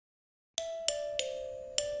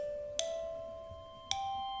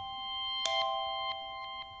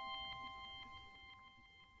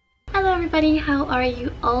everybody, how are you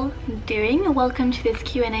all doing? Welcome to this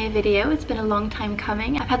Q&A video. It's been a long time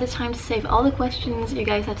coming. I've had the time to save all the questions you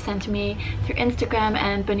guys have sent to me through Instagram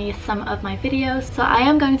and beneath some of my videos. So I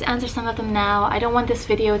am going to answer some of them now. I don't want this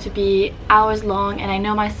video to be hours long, and I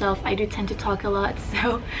know myself, I do tend to talk a lot,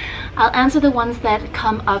 so I'll answer the ones that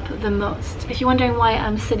come up the most. If you're wondering why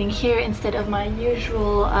I'm sitting here instead of my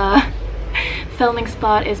usual filming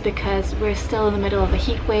spot, is because we're still in the middle of a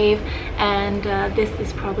heat wave, and this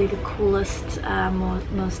is probably the coolest,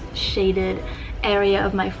 most shaded area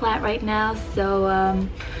of my flat right now. So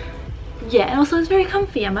yeah, and also it's very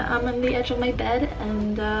comfy. I'm on the edge of my bed,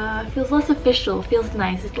 and it feels less official, feels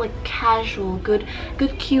nice. It's like casual, good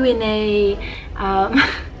Q&A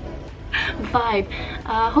vibe.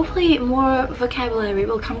 Hopefully more vocabulary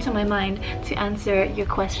will come to my mind to answer your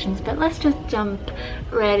questions, but let's just jump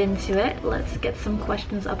right into it. Let's get some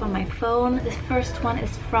questions up on my phone. This first one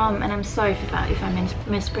is from, and I'm sorry if I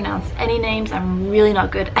mispronounce any names, I'm really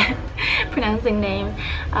not good at pronouncing names,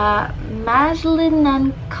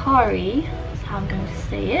 Majlinankari, how I'm going to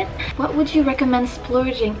say it. What would you recommend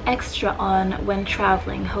splurging extra on when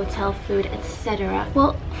traveling, hotel, food, etc.?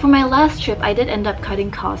 Well, for my last trip I did end up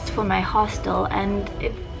cutting costs for my hostel, and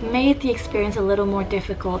it made the experience a little more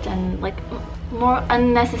difficult and like more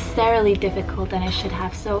unnecessarily difficult than it should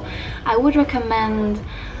have. So I would recommend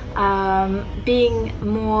being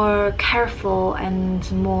more careful and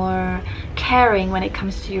more caring when it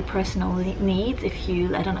comes to your personal needs. If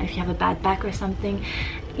you, I don't know, if you have a bad back or something,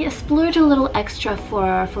 yeah, splurge a little extra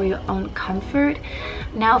for your own comfort.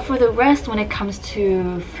 Now for the rest, when it comes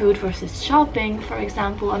to food versus shopping, for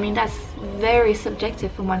example, I mean, that's very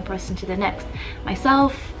subjective from one person to the next.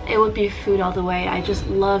 Myself, it would be food all the way. I just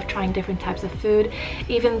love trying different types of food,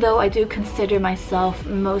 even though I do consider myself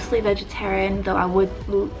mostly vegetarian, though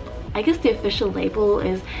I guess the official label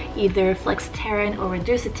is either flexitarian or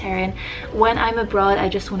reducitarian. When I'm abroad, I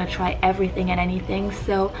just want to try everything and anything.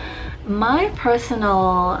 So my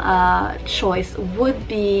personal choice would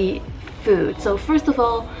be food. So first of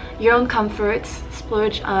all, your own comfort,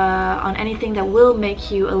 splurge on anything that will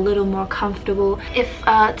make you a little more comfortable. If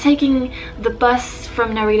taking the bus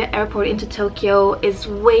from Narita Airport into Tokyo is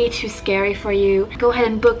way too scary for you, go ahead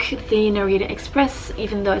and book the Narita Express,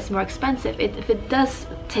 even though it's more expensive. If it does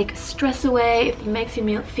take stress away, if it makes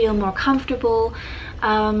you feel more comfortable,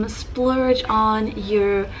 splurge on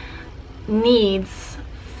your needs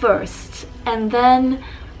first, and then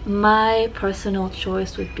my personal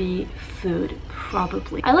choice would be food,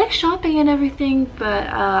 probably. I like shopping and everything, but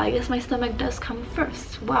I guess my stomach does come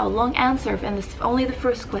first. Wow, long answer, and this is only the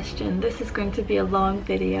first question. This is going to be a long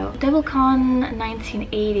video. DevilKhan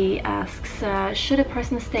 1980 asks, should a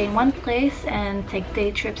person stay in one place and take day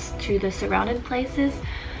trips to the surrounding places?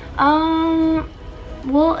 Well,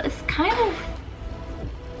 it's kind of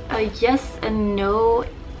a yes and no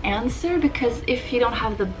answer, because if you don't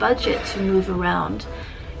have the budget to move around,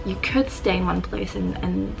 you could stay in one place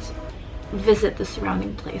and visit the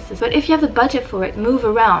surrounding places. But if you have the budget for it, move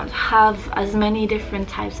around, have as many different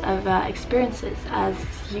types of experiences as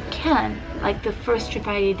you can. Like the first trip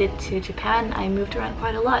I did to Japan, I moved around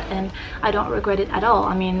quite a lot, and I don't regret it at all.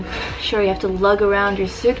 I mean, sure, you have to lug around your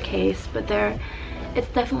suitcase, but it's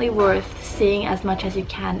definitely worth seeing as much as you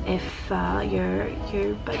can if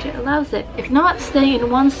your budget allows it. If not, staying in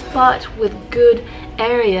one spot with good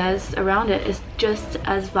areas around it is just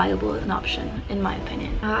as viable an option, in my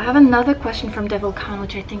opinion. I have another question from DevilKhan,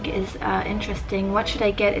 which I think is interesting. What should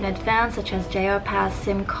I get in advance, such as JR Pass,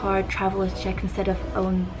 SIM card, traveler's check instead of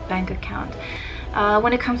own bank account?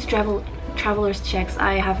 When it comes to traveler's checks,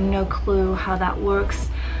 I have no clue how that works.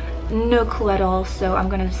 No clue at all, so I'm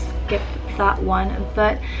gonna skip that one.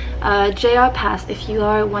 But JR Pass, if you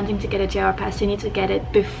are wanting to get a JR Pass, you need to get it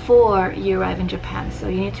before you arrive in Japan. So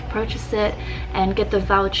you need to purchase it and get the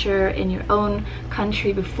voucher in your own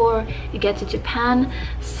country before you get to Japan.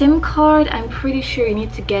 SIM card, I'm pretty sure you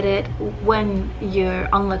need to get it when you're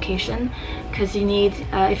on location, because you need,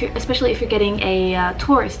 especially if you're getting a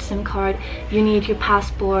tourist SIM card, you need your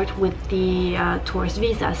passport with the tourist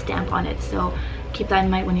visa stamp on it. So keep that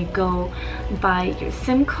in mind when you go buy your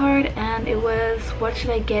SIM card. And it was, what should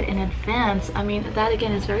I get in advance? I mean, that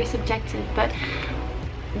again is very subjective, but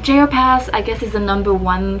JR Pass, I guess, is the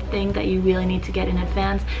 #1 thing that you really need to get in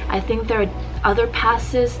advance. I think there are other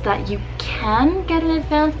passes that you can get in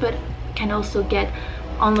advance, but can also get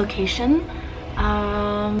on location.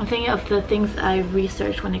 I'm thinking of the things I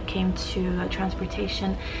researched when it came to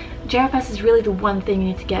transportation. JR Pass is really the one thing you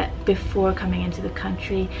need to get before coming into the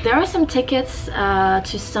country. There are some tickets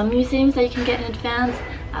to some museums that you can get in advance.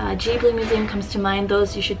 Ghibli Museum comes to mind.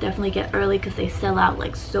 Those you should definitely get early because they sell out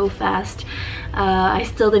like so fast. I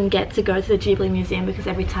still didn't get to go to the Ghibli Museum because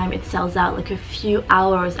every time it sells out like a few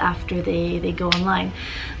hours after they go online.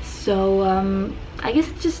 So I guess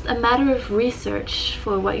it's just a matter of research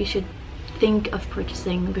for what you should think of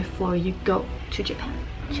purchasing before you go to Japan.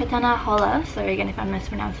 Chetana Hola, sorry again if I'm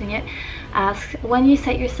mispronouncing it, asks, when you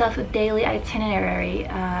set yourself a daily itinerary,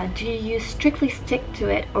 do you strictly stick to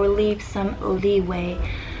it or leave some leeway?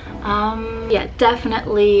 Yeah,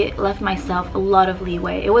 definitely left myself a lot of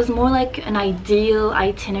leeway. It was more like an ideal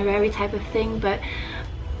itinerary type of thing, but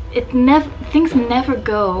things never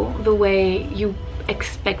go the way you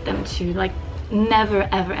expect them to, like never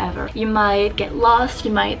ever ever. You might get lost,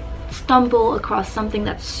 you might stumble across something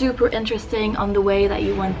that's super interesting on the way that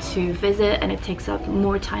you want to visit and it takes up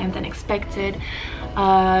more time than expected.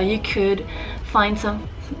 You could find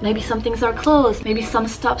maybe some things are closed, maybe some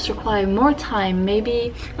stops require more time,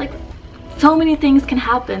 maybe like so many things can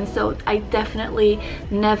happen. So I definitely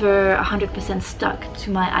never 100% stuck to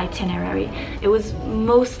my itinerary. It was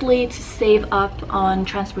mostly to save up on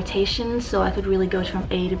transportation so I could really go from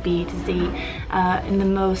A to B to Z in the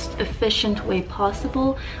most efficient way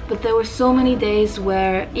possible. But there were so many days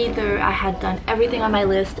where either I had done everything on my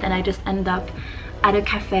list and I just ended up at a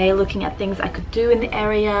cafe looking at things I could do in the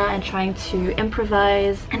area and trying to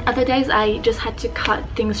improvise, and other days I just had to cut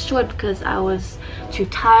things short because I was too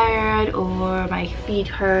tired or my feet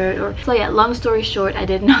hurt. So yeah, long story short, I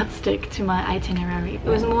did not stick to my itinerary. It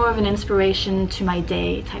was more of an inspiration to my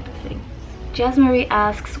day type of thing. Jasmarie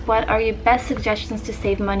asks, what are your best suggestions to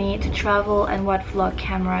save money to travel and what vlog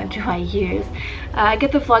camera do I use? I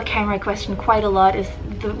get the vlog camera question quite a lot. It's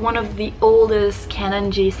one of the oldest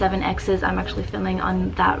Canon G7Xs. I'm actually filming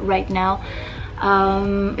on that right now.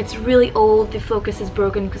 It's really old, the focus is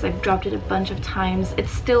broken because I've dropped it a bunch of times.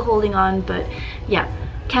 It's still holding on, but yeah.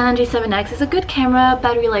 Canon G7X is a good camera,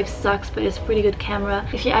 battery life sucks, but it's a pretty good camera.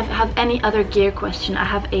 If you have any other gear question, I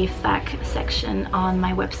have a FAQ section on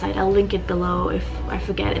my website. I'll link it below if I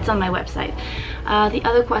forget, it's on my website. The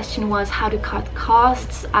other question was how to cut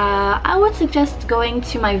costs. I would suggest going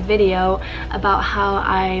to my video about how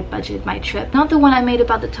I budgeted my trip. Not the one I made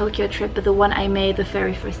about the Tokyo trip, but the one I made the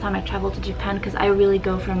very first time I traveled to Japan, because I really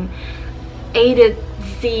go from A to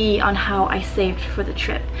Z on how I saved for the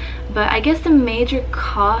trip. But I guess the major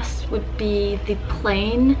cost would be the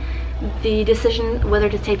plane, the decision whether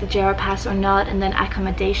to take the JR pass or not, and then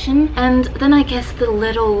accommodation. And then I guess the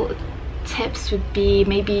little tips would be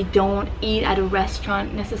maybe don't eat at a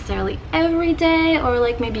restaurant necessarily every day, or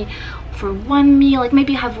like maybe for one meal, like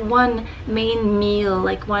maybe have one main meal,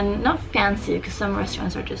 like one, not fancy because some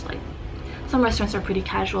restaurants are just like, some restaurants are pretty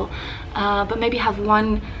casual, but maybe have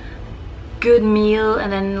one good meal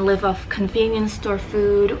and then live off convenience store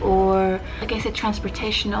food. Or like I said,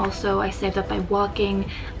 transportation also, I saved up by walking.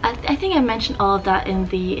 I think I mentioned all of that in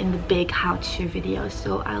the big how-to video,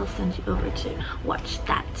 so I'll send you over to watch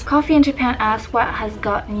that. Coffee in Japan asks, what has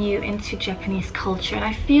gotten you into Japanese culture? And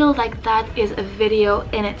I feel like that is a video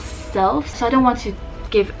in itself, so I don't want to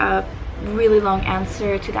give a really long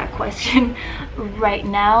answer to that question right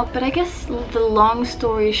now, but I guess the long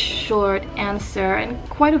story short answer, and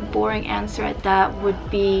quite a boring answer at that,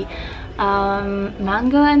 would be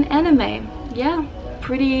manga and anime. Yeah,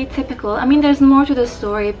 pretty typical. I mean, there's more to the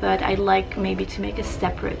story, but I'd like maybe to make a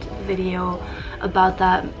separate video about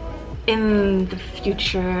that in the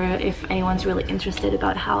future if anyone's really interested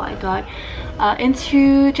about how I got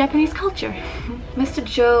into Japanese culture. Mr.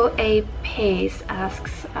 Joe A. Pace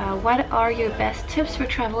asks, what are your best tips for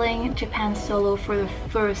traveling Japan solo for the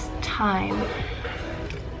first time?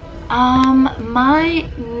 My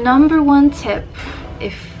number one tip,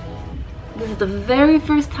 if this is the very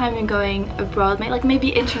first time you're going abroad, like maybe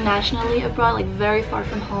internationally abroad, like very far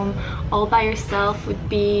from home, all by yourself, would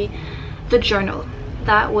be the journal.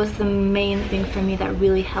 That was the main thing for me that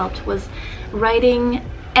really helped, was writing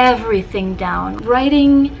everything down.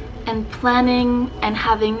 Writing and planning and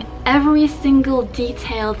having every single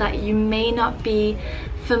detail that you may not be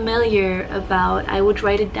familiar about. I would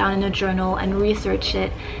write it down in a journal and research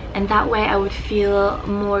it, and that way I would feel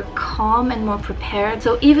more calm and more prepared.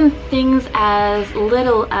 So even things as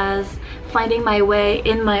little as finding my way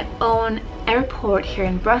in my own airport here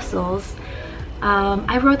in Brussels,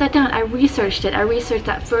 I wrote that down. I researched it. I researched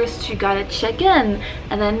that first you gotta check in,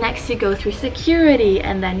 and then next you go through security,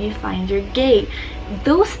 and then you find your gate.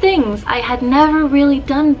 Those things I had never really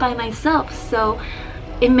done by myself, so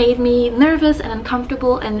it made me nervous and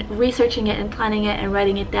uncomfortable, and researching it and planning it and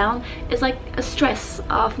writing it down is like a stress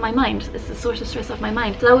off my mind. It's a source of stress off my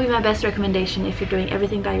mind. So that would be my best recommendation if you're doing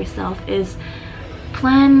everything by yourself, is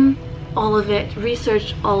plan all of it,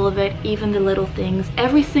 research all of it, even the little things,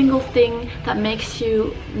 every single thing that makes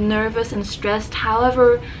you nervous and stressed,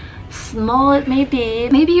 however small it may be.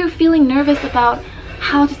 Maybe you're feeling nervous about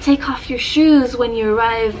how to take off your shoes when you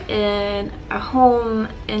arrive in a home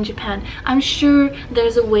in Japan. I'm sure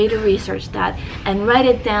there's a way to research that and write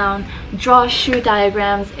it down, draw shoe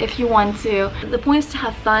diagrams if you want to. The point is to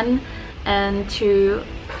have fun and to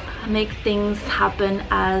make things happen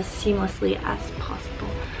as seamlessly as possible.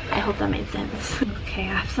 I hope that made sense. Okay,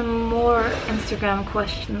 I have some more Instagram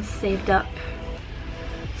questions saved up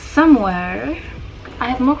somewhere. I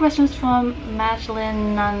have more questions from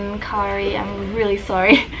Majlin Nankari. I'm really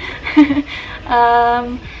sorry.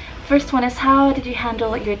 First one is, how did you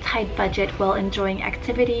handle your tight budget while enjoying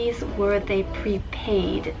activities? Were they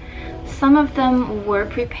prepaid? Some of them were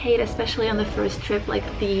prepaid, especially on the first trip, like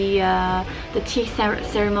the tea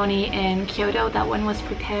ceremony in Kyoto. That one was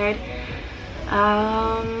prepared.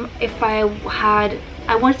 If I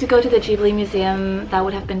wanted to go to the Ghibli Museum, that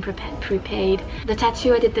would have been prepaid. The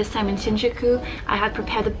tattoo I did this time in Shinjuku, I had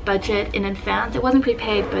prepared the budget in advance. It wasn't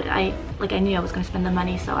prepaid, but I knew I was going to spend the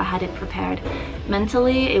money, so I had it prepared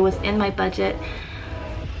mentally. It was in my budget.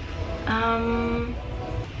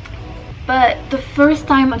 But the first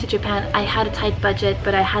time I went to Japan, I had a tight budget,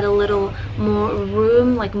 but I had a little more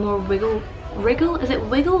room, like more wiggle? Is it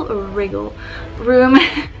wiggle or wriggle? Room.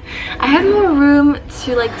 I had more room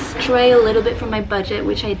to like stray a little bit from my budget,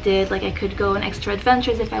 which I did. Like I could go on extra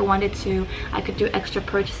adventures if I wanted to. I could do extra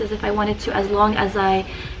purchases if I wanted to, as long as I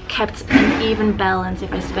kept an even balance.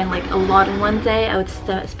 If I spent like a lot in one day, I would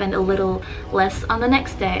spend a little less on the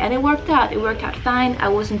next day, and it worked out. It worked out fine. I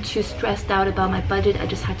wasn't too stressed out about my budget. I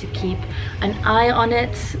just had to keep an eye on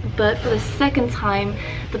it. But for the second time,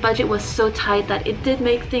 the budget was so tight that it did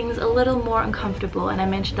make things a little more uncomfortable, and I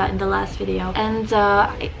mentioned that in the last video. And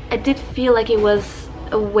I did feel like it was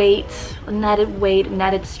an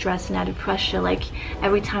added stress, and added pressure. Like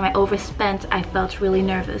every time I overspent, I felt really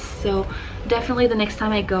nervous. So definitely the next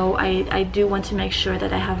time I go, I do want to make sure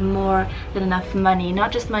that I have more than enough money,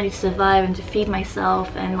 not just money to survive and to feed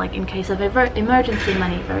myself, and like in case of emergency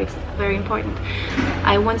money, very, very important.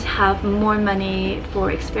 I want to have more money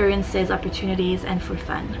for experiences, opportunities, and for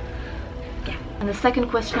fun. And the second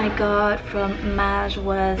question I got from Maj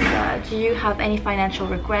was, do you have any financial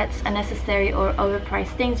regrets, unnecessary or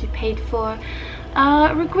overpriced things you paid for?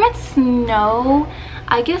 Regrets, no.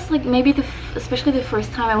 I guess like maybe especially the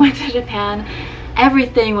first time I went to Japan,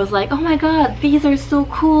 everything was like, oh my god, these are so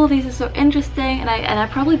cool, these are so interesting, and I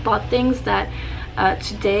probably bought things that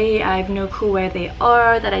today I have no clue where they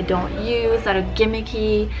are, that I don't use, that are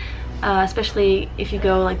gimmicky. Especially if you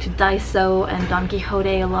go like to Daiso and Don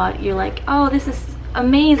Quixote a lot, you're like, oh, this is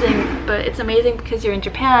amazing, but it's amazing because you're in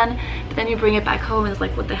Japan, but then you bring it back home and it's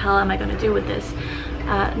like, what the hell am I going to do with this?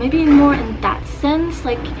 Maybe more in that sense,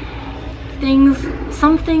 like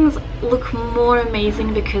some things look more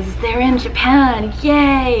amazing because they're in Japan,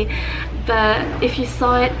 yay! But if you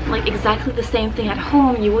saw it like exactly the same thing at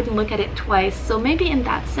home, you wouldn't look at it twice. So maybe in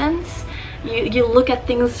that sense, you look at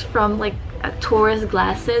things from like tourist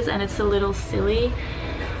glasses, and it's a little silly.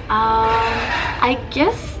 I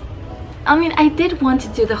guess, I mean, I did want to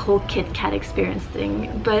do the whole Kit Kat experience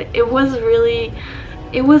thing, but it was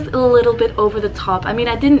a little bit over the top. I mean,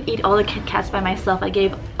 I didn't eat all the Kit Kats by myself. I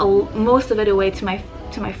gave most of it away to my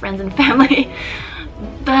friends and family.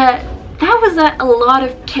 But that was a lot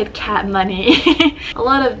of Kit Kat money. A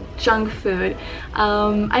lot of junk food.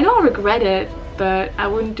 I don't regret it, but I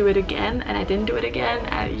wouldn't do it again, and I didn't do it again.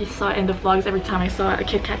 You saw it in the vlogs, every time I saw a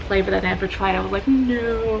Kit Kat flavor that I never tried, I was like,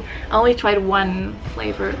 no. I only tried one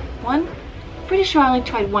flavor. Pretty sure I only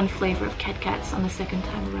tried one flavor of Kit Kats on the second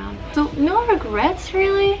time around. So no regrets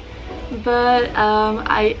really, but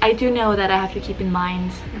I do know that I have to keep in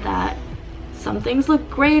mind that some things look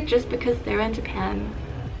great just because they're in Japan.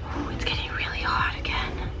 Oh, it's getting really hot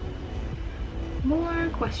again. More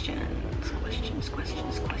questions.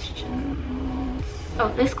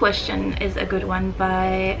 Oh, this question is a good one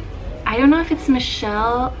by, I don't know if it's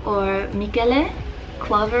Michelle or Michele,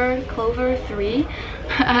 Clover 3.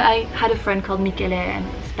 I had a friend called Michele, and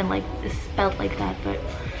it's spelled like that, but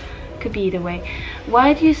could be either way.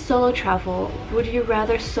 Why do you solo travel? Would you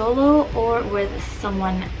rather solo or with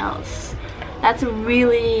someone else? That's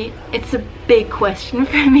it's a big question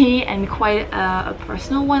for me, and quite a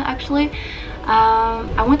personal one actually.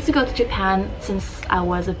 I wanted to go to Japan since I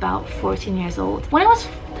was about 14 years old. When I was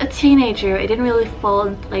a teenager, it didn't really fall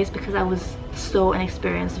in place because I was so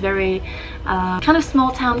inexperienced, very kind of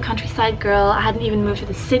small town countryside girl. I hadn't even moved to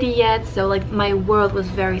the city yet, so like my world was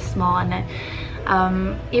very small, and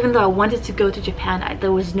even though I wanted to go to Japan,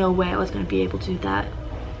 there was no way I was going to be able to do that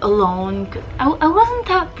alone. I wasn't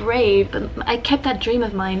that brave, but I kept that dream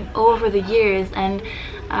of mine over the years, and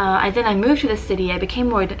then I moved to the city. I became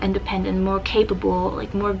more independent, more capable,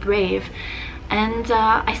 like more brave, and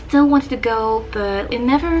I still wanted to go, but it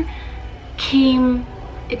never came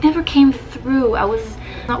through. I was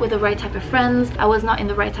not with the right type of friends, I was not in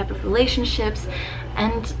the right type of relationships,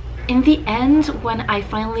 and in the end, when I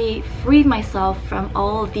finally freed myself from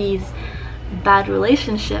all of these bad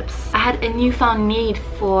relationships, I had a newfound need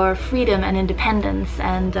for freedom and independence.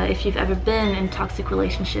 And if you've ever been in toxic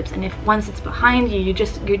relationships, and if once it's behind you, you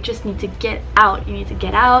just need to get out. You need to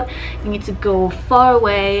get out, you need to go far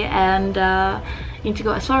away, and you need to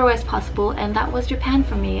go as far away as possible. And that was Japan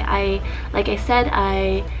for me. Like I said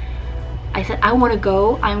I want to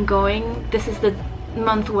go, I'm going, this is the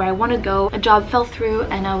month where I want to go. A job fell through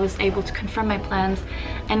and I was able to confirm my plans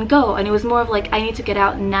and go, and it was more of like, I need to get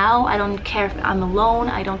out now. I don't care if I'm alone,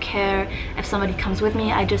 I don't care if somebody comes with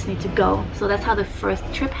me, I just need to go. So that's how the first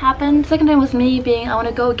trip happened. Second time was me being, I want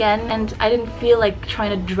to go again, and I didn't feel like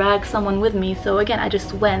trying to drag someone with me, so again I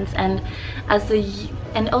just went. And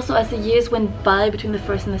also as the years went by between the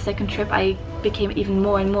first and the second trip, I became even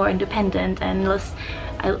more and more independent, and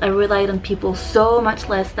I relied on people so much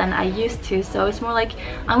less than I used to. So it's more like,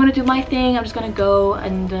 I'm gonna do my thing, I'm just gonna go,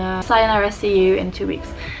 and sayonara, see you in 2 weeks.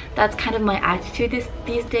 That's kind of my attitude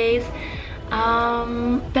these days.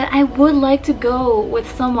 But I would like to go with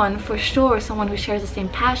someone, for sure, someone who shares the same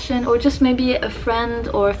passion, or just maybe a friend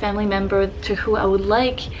or a family member to who I would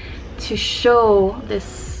like to show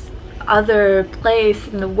this other place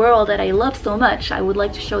in the world that I love so much. I would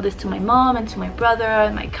like to show this to my mom and to my brother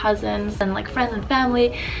and my cousins and like friends and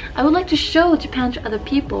family. I would like to show Japan to other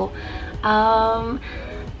people.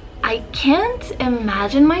 I can't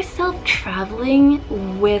imagine myself traveling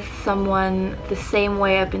with someone the same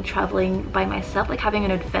way I've been traveling by myself, like having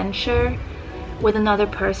an adventure with another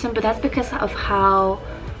person, but that's because of how,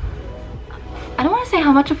 I don't want to say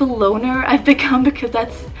how much of a loner I've become, because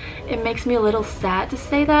it makes me a little sad to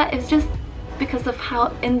say that. It's just because of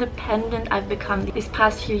how independent I've become these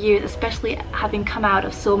past few years, especially having come out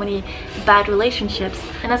of so many bad relationships.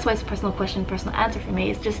 And that's why it's a personal question, personal answer for me.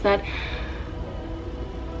 It's just that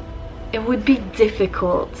it would be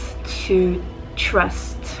difficult to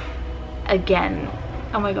trust again.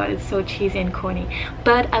 Oh my god, it's so cheesy and corny.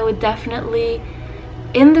 But I would definitely,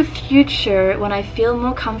 in the future, when I feel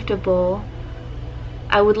more comfortable,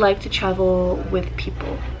 I would like to travel with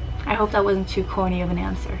people. I hope that wasn't too corny of an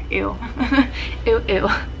answer. Ew. Ew, ew.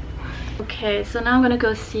 Okay, so now I'm gonna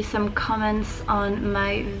go see some comments on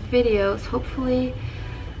my videos. Hopefully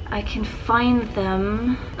I can find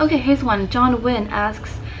them. Okay, here's one. John Wynn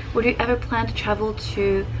asks, would you ever plan to travel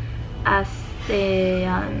to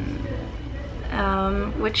ASEAN?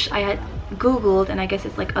 Which I had googled, and I guess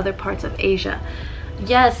it's like other parts of Asia.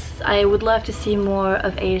 Yes, I would love to see more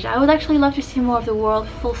of Asia. I would actually love to see more of the world,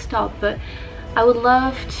 full stop, but I would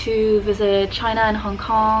love to visit China and Hong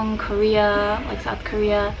Kong, Korea, like South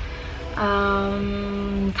Korea,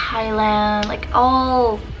 Thailand, like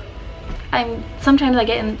all. Sometimes I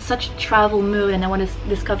get in such a travel mood and I want to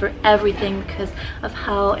discover everything because of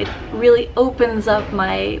how it really opens up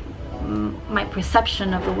my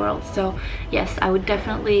perception of the world. So yes, I would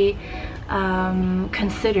definitely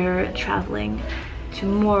consider traveling to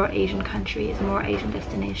more Asian countries, more Asian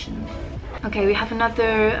destinations. Okay, we have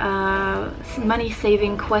another money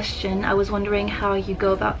saving question. I was wondering how you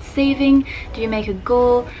go about saving. Do you make a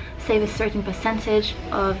goal, save a certain percentage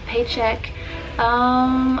of paycheck?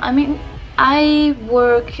 I mean, I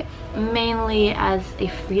work mainly as a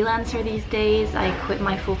freelancer these days. I quit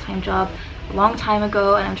my full-time job a long time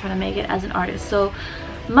ago and I'm trying to make it as an artist. So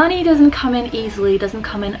money doesn't come in easily, doesn't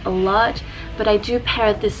come in a lot, but I do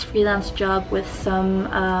pair this freelance job with some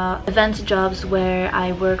event jobs where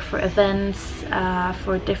I work for events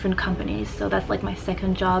for different companies. So that's like my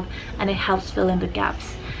second job and it helps fill in the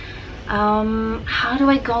gaps. How do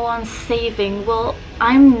I go on saving? Well,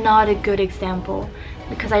 I'm not a good example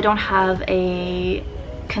because I don't have the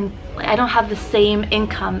same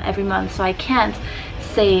income every month, so I can't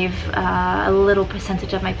save a little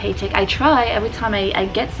percentage of my paycheck. I try every time I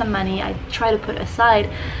get some money, I try to put aside,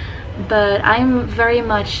 but I'm very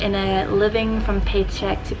much in a living from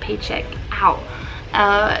paycheck to paycheck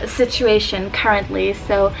situation currently.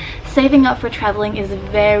 So saving up for traveling is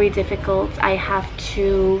very difficult. I have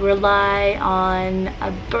to rely on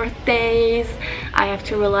birthdays, I have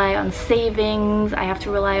to rely on savings, I have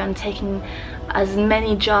to rely on taking as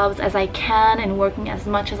many jobs as I can and working as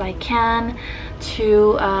much as I can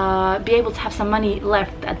to be able to have some money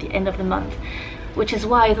left at the end of the month, which is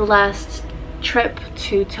why the last trip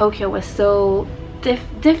to Tokyo was so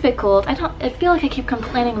difficult. I feel like I keep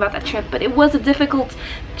complaining about that trip, but it was a difficult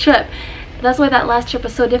trip. That's why that last trip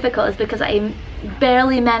was so difficult, is because I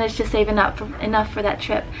barely managed to save enough for that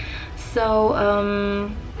trip. So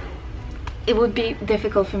it would be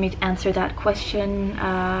difficult for me to answer that question.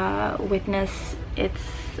 Witness, it's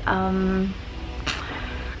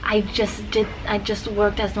I just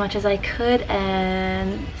worked as much as I could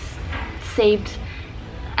and saved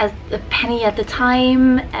as a penny at the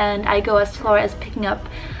time, and I go as far as picking up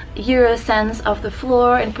euro cents off the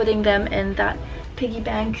floor and putting them in that piggy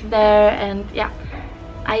bank there. And yeah,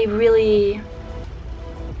 I really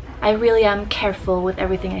am careful with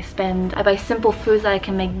everything I spend. I buy simple foods that I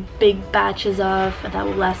can make big batches of and that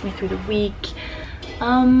will last me through the week.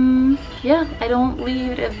 Yeah, I don't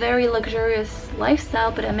lead a very luxurious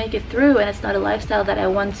lifestyle, but I make it through, and it's not a lifestyle that I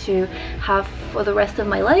want to have for the rest of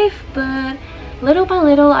my life, but little by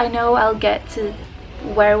little I know I'll get to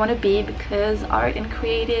where I want to be, because art and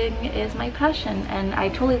creating is my passion. And I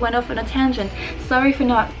totally went off on a tangent. Sorry for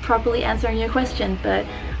not properly answering your question, but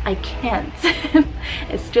I can't.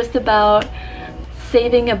 It's just about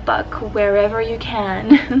saving a buck wherever you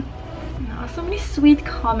can. Oh, so many sweet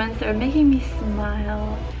comments that are making me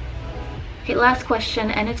smile. Okay, last question,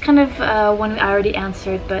 and it's kind of one I already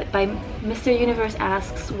answered, but by Mr. Universe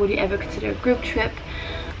asks, would you ever consider a group trip?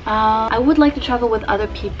 I would like to travel with other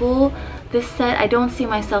people. This said, I don't see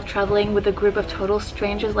myself traveling with a group of total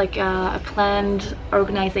strangers, like a planned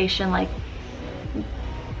organization, like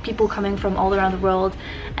people coming from all around the world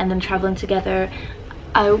and then traveling together.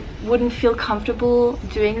 I wouldn't feel comfortable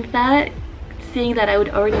doing that, seeing that I would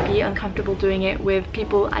already be uncomfortable doing it with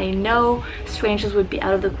people I know. Strangers would be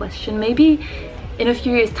out of the question. Maybe in a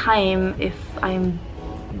few years' time, if I'm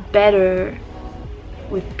better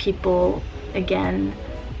with people again,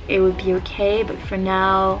 it would be okay, but for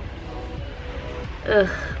now, ugh,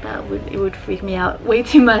 it would freak me out way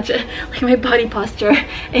too much. Like my body posture,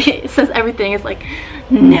 it says everything. It's like,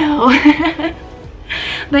 no.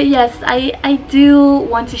 But yes, I do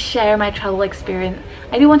want to share my travel experience.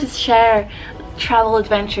 I do want to share travel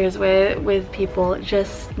adventures with people,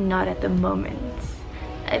 just not at the moment.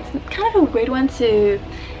 It's kind of a weird one to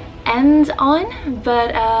end on,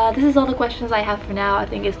 but this is all the questions I have for now. I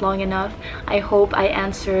think it's long enough. I hope I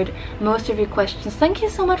answered most of your questions. Thank you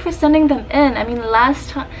so much for sending them in. I mean, last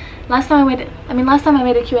time I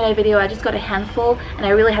made a Q&A video, I just got a handful, and I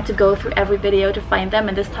really had to go through every video to find them,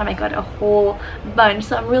 and this time I got a whole bunch.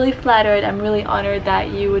 So I'm really flattered. I'm really honored that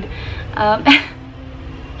you would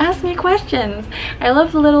ask me questions. I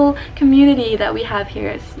love the little community that we have here.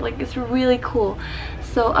 It's really cool.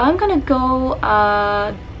 So I'm gonna go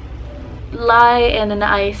lie in an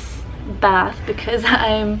ice bath because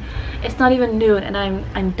it's not even noon and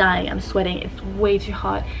I'm dying. I'm sweating. It's way too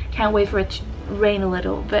hot. Can't wait for it to rain a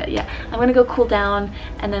little. But yeah, I'm gonna go cool down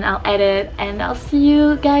and then I'll edit, and I'll see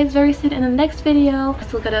you guys very soon in the next video. I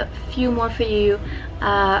still got a few more for you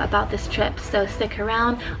about this trip, so stick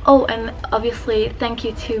around. Oh, and obviously thank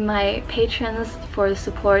you to my patrons for the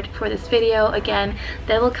support for this video. Again,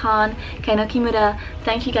 DevilKhan, Okimura,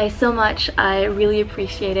 thank you guys so much. I really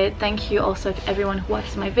appreciate it. Thank you also to everyone who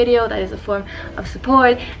watches my video. That is a form of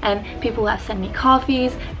support, and people who have sent me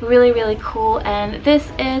coffees. Really cool. And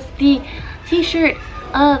this is the t-shirt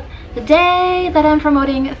of the day that I'm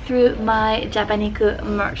promoting through my JAPANIKU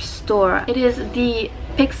merch store. It is the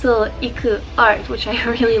pixel Iku art, which I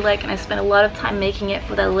really like, and I spent a lot of time making it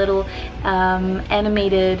for that little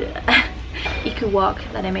animated Iku walk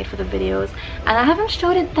that I made for the videos, and I haven't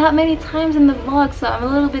showed it that many times in the vlog, so I'm a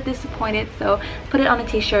little bit disappointed. So put it on a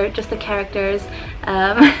t-shirt, just the characters.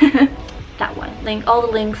 That one, all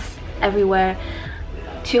the links everywhere.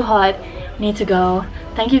 Too hot, need to go.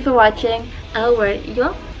 Thank you for watching. I'll wear you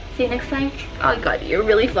all. See you next time. Oh god, you're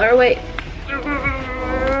really far away.